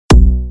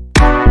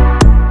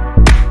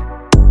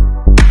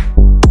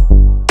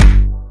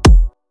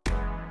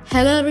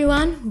Hello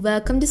everyone,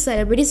 welcome to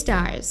Celebrity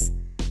Stars.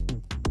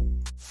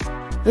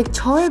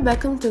 Victoria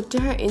Beckham took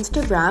to her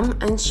Instagram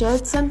and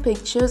shared some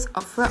pictures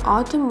of her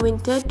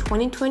Autumn-Winter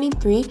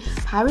 2023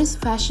 Paris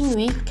Fashion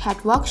Week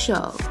catwalk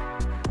show.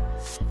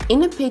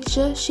 In a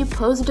picture, she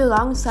posed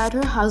alongside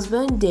her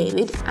husband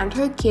David and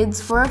her kids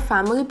for a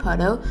family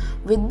photo,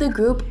 with the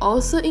group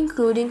also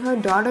including her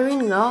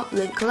daughter-in-law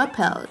Nicola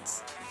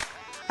Peltz.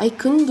 "I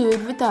couldn't do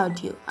it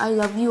without you. I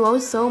love you all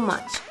so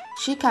much,"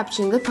 she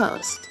captioned the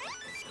post.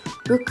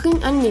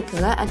 Brooklyn and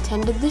Nicola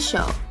attended the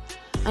show,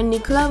 and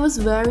Nicola was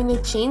wearing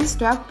a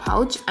chain-strap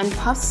pouch and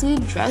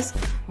puff-sleeve dress,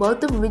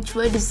 both of which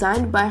were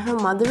designed by her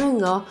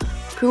mother-in-law,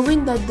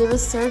 proving that they were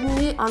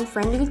certainly on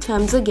friendly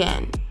terms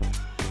again.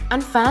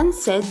 And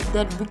fans said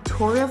that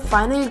Victoria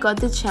finally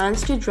got the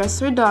chance to dress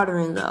her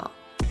daughter-in-law.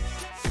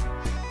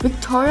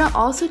 Victoria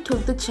also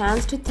took the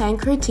chance to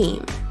thank her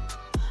team.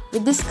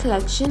 "With this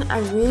collection, I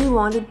really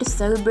wanted to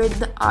celebrate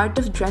the art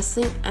of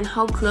dressing and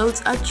how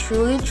clothes are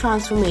truly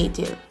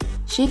transformative,"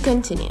 she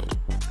continued.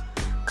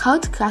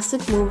 Cult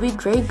classic movie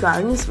Grey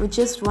Gardens was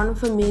just one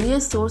familiar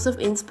source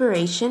of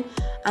inspiration,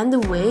 and the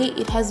way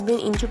it has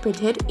been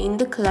interpreted in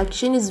the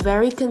collection is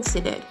very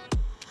considered.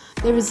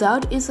 The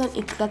result is an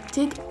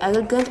eclectic,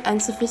 elegant,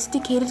 and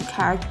sophisticated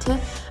character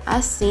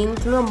as seen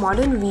through a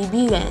modern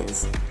VB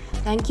lens.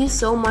 "Thank you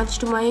so much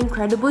to my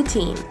incredible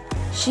team,"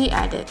 she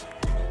added.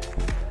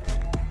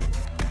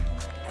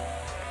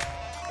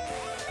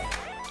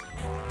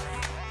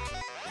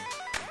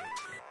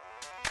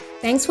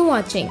 Thanks for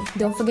watching.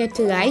 Don't forget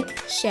to like,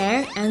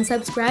 share, and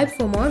subscribe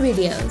for more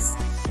videos.